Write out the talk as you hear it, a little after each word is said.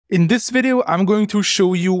In this video, I'm going to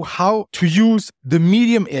show you how to use the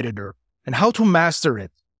Medium editor and how to master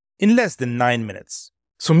it in less than 9 minutes.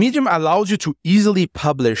 So Medium allows you to easily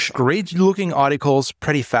publish great looking articles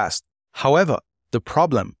pretty fast. However, the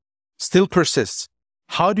problem still persists.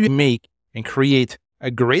 How do you make and create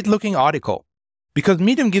a great looking article? Because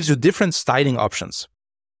Medium gives you different styling options.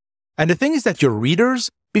 And the thing is that your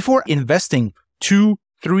readers, before investing 2,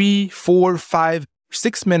 3, 4, 5,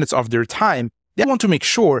 6 minutes of their time, they want to make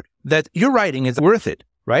sure that your writing is worth it,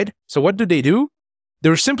 right? So what do?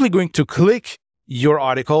 They're simply going to click your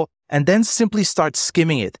article and then simply start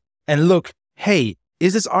skimming it and look, hey,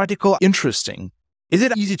 is this article interesting? Is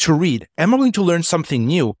it easy to read? Am I going to learn something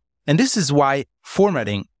new? And this is why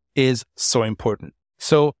formatting is so important.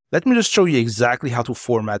 So let me just show you exactly how to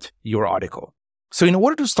format your article. So in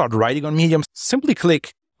order to start writing on Medium, simply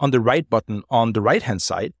click on the right button on the right-hand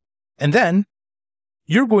side, and then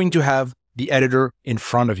you're going to have the editor in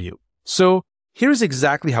front of you. So here's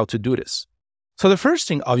exactly how to do this. So the first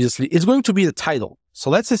thing, obviously, is going to be the title. So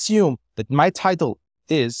let's assume that my title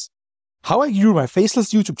is How I Grew My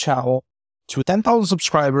Faceless YouTube Channel to 10,000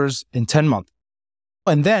 subscribers in 10 months.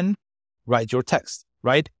 And then write your text,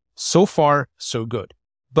 right? So far, so good.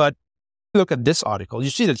 But look at this article. You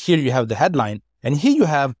see that here you have the headline, and here you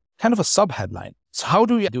have kind of a sub-headline. So how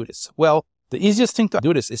do you do this? Well, the easiest thing to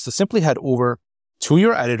do this is to simply head over to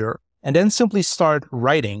your editor and then simply start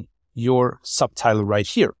writing your subtitle right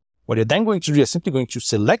here. What you're then going to do is simply going to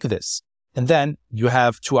select this, and then you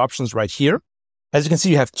have two options right here. As you can see,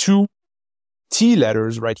 you have two T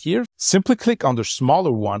letters right here. Simply click on the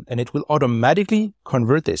smaller one and it will automatically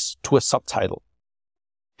convert this to a subtitle.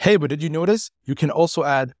 Hey, but did you notice? You can also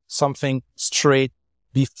add something straight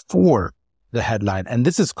before the headline, and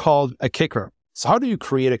this is called a kicker. So how do you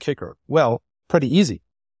create a kicker? Well, pretty easy.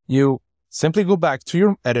 You simply go back to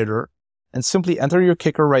your editor and simply enter your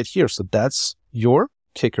kicker right here. So that's your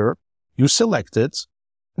kicker. You select it,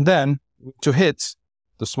 and then to hit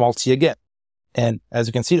the small t again. And as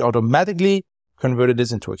you can see, it automatically converted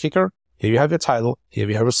this into a kicker. Here you have your title. Here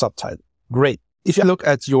you have a subtitle. Great. If you look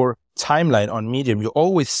at your timeline on Medium, you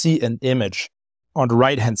always see an image on the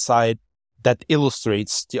right-hand side that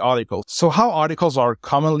illustrates the article. So how articles are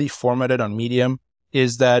commonly formatted on Medium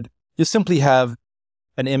is that you simply have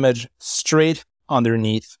an image straight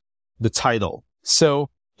underneath the title. So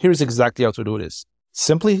here's exactly how to do this.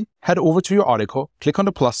 Simply head over to your article, click on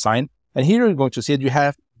the plus sign, and here you're going to see that you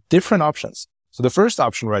have different options. So the first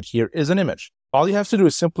option right here is an image. All you have to do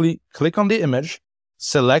is simply click on the image,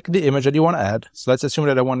 select the image that you want to add. So let's assume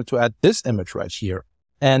that I wanted to add this image right here,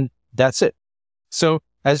 and that's it. So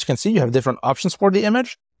as you can see, you have different options for the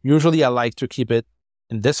image. Usually I like to keep it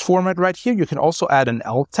in this format right here. You can also add an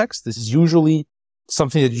alt text. This is usually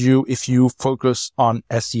something that if you focus on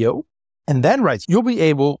SEO. And then you'll be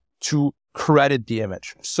able to credit the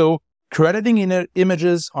image. So crediting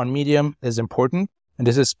images on Medium is important. And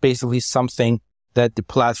this is basically something that the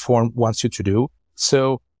platform wants you to do.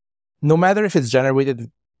 So no matter if it's generated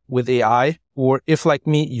with AI or if, like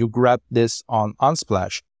me, you grab this on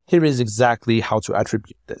Unsplash, here is exactly how to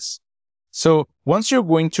attribute this. So once you're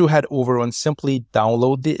going to head over and simply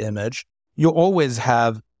download the image, you'll always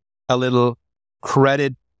have a little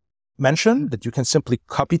credit mention that you can simply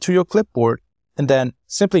copy to your clipboard and then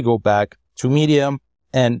simply go back to Medium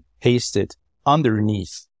and paste it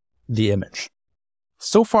underneath the image.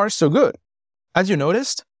 So far, so good. As you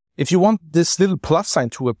noticed, if you want this little plus sign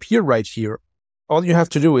to appear right here, all you have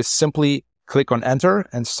to do is simply click on enter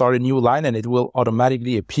and start a new line and it will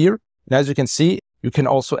automatically appear. And as you can see, you can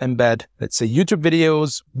also embed, let's say, YouTube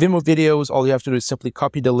videos, Vimeo videos. All you have to do is simply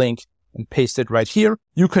copy the link and paste it right here.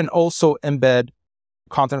 You can also embed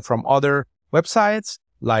content from other websites,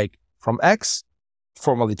 like from X,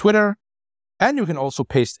 formerly Twitter, and you can also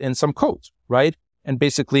paste in some code, right? And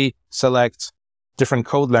basically select different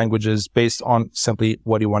code languages based on simply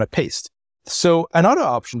what you want to paste. So another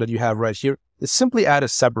option that you have right here is simply add a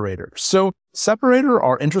separator. So separator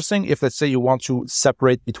are interesting if, let's say, you want to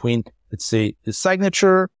separate between, let's say, the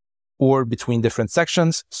signature or between different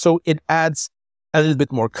sections. So it adds a little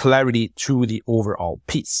bit more clarity to the overall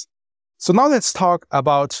piece. So now let's talk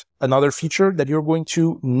about another feature that you're going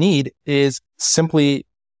to need is simply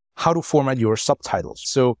how to format your subtitles.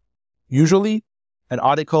 So usually an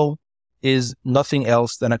article is nothing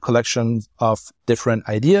else than a collection of different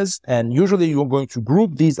ideas. And usually you're going to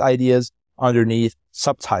group these ideas underneath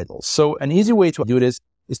subtitles. So an easy way to do this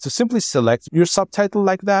is to simply select your subtitle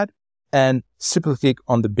like that and simply click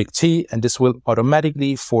on the big T, and this will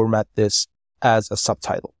automatically format this as a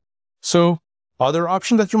subtitle. So other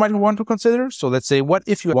option that you might want to consider. So let's say, what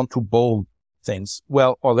if you want to bold things?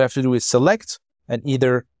 Well, all you have to do is select and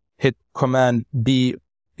either hit Command B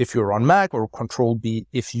if you're on Mac, or Control B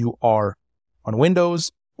if you are on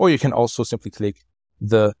Windows, or you can also simply click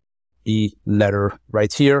the B letter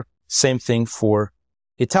right here. Same thing for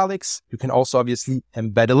italics. You can also obviously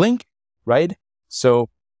embed a link, right? So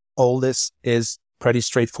all this is pretty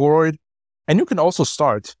straightforward. And you can also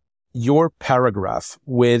start your paragraph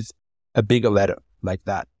with a bigger letter like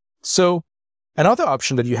that. So another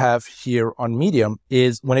option that you have here on Medium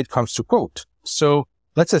is when it comes to quote. So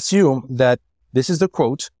let's assume that this is the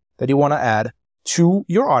quote that you want to add to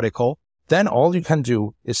your article. Then all you can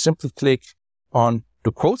do is simply click on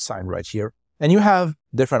the quote sign right here, and you have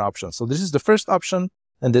different options. So this is the first option,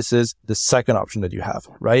 and this is the second option that you have,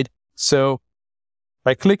 right? So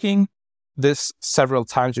by clicking this several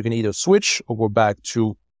times, you can either switch or go back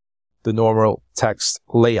to the normal text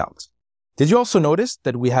layout. Did you also notice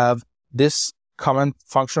that we have this comment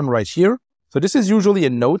function right here? So this is usually a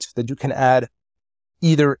note that you can add,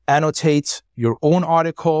 either annotate your own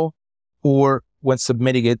article, or when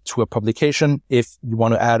submitting it to a publication, if you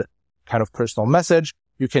want to add kind of personal message,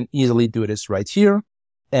 you can easily do this right here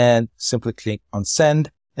and simply click on send,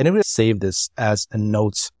 and it will save this as a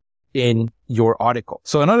note in your article.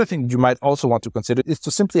 So another thing you might also want to consider is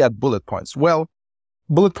to simply add bullet points. Well,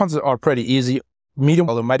 bullet points are pretty easy. Medium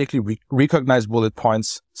will automatically recognize bullet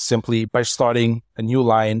points simply by starting a new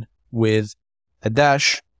line with a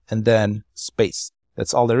dash and then space.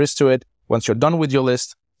 That's all there is to it. Once you're done with your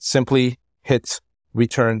list, simply hit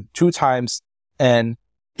return 2 times and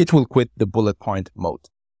it will quit the bullet point mode.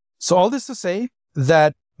 So all this to say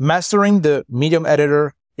that mastering the Medium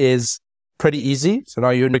editor is pretty easy. So now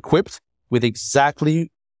you're equipped with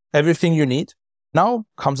exactly everything you need. Now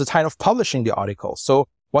comes the time of publishing the article. So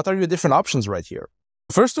what are your different options right here?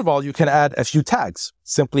 First of all, you can add a few tags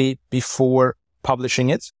simply before publishing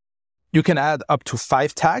it. You can add up to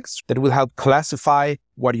 5 tags that will help classify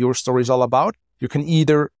what your story is all about. You can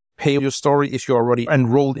either pay your story if you're already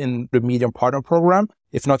enrolled in the Medium Partner Program.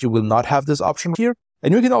 If not, you will not have this option here.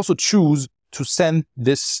 And you can also choose to send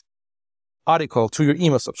this article to your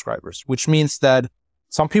email subscribers, which means that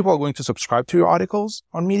some people are going to subscribe to your articles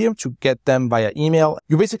on Medium to get them via email.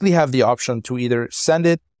 You basically have the option to either send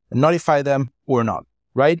it and notify them or not,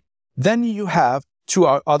 right? Then you have 2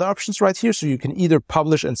 other options right here. So you can either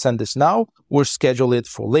publish and send this now or schedule it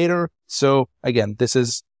for later. So again, this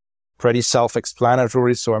is pretty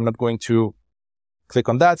self-explanatory, so I'm not going to click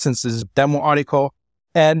on that since this is a demo article.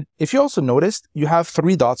 And if you also noticed, you have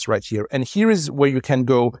 3 dots right here. And here is where you can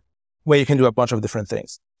go, where you can do a bunch of different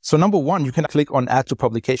things. So number 1, you can click on add to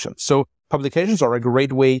publication. So publications are a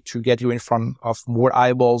great way to get you in front of more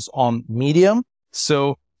eyeballs on Medium.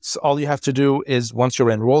 So all you have to do is, once you're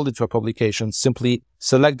enrolled into a publication, simply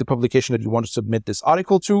select the publication that you want to submit this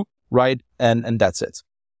article to, right? And that's it.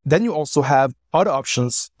 Then you also have other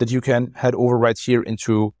options that you can head over right here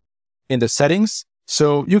in the settings.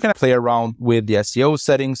 So you can play around with the SEO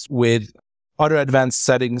settings, with other advanced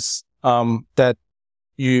settings that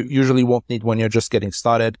you usually won't need when you're just getting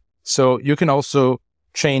started. So you can also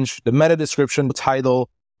change the meta description, the title,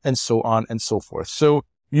 and so on and so forth. So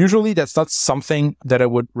usually that's not something that I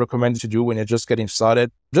would recommend you to do when you're just getting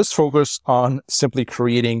started. Just focus on simply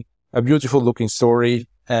creating a beautiful looking story,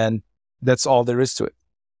 and that's all there is to it.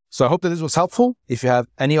 So I hope that this was helpful. If you have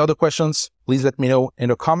any other questions, please let me know in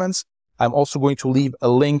the comments. I'm also going to leave a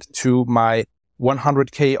link to my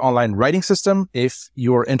 100K online writing system. If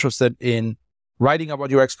you're interested in writing about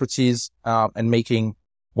your expertise and making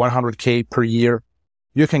 100K per year,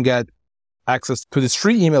 you can get access to this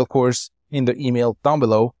free email course in the email down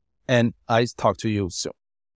below. And I talk to you soon.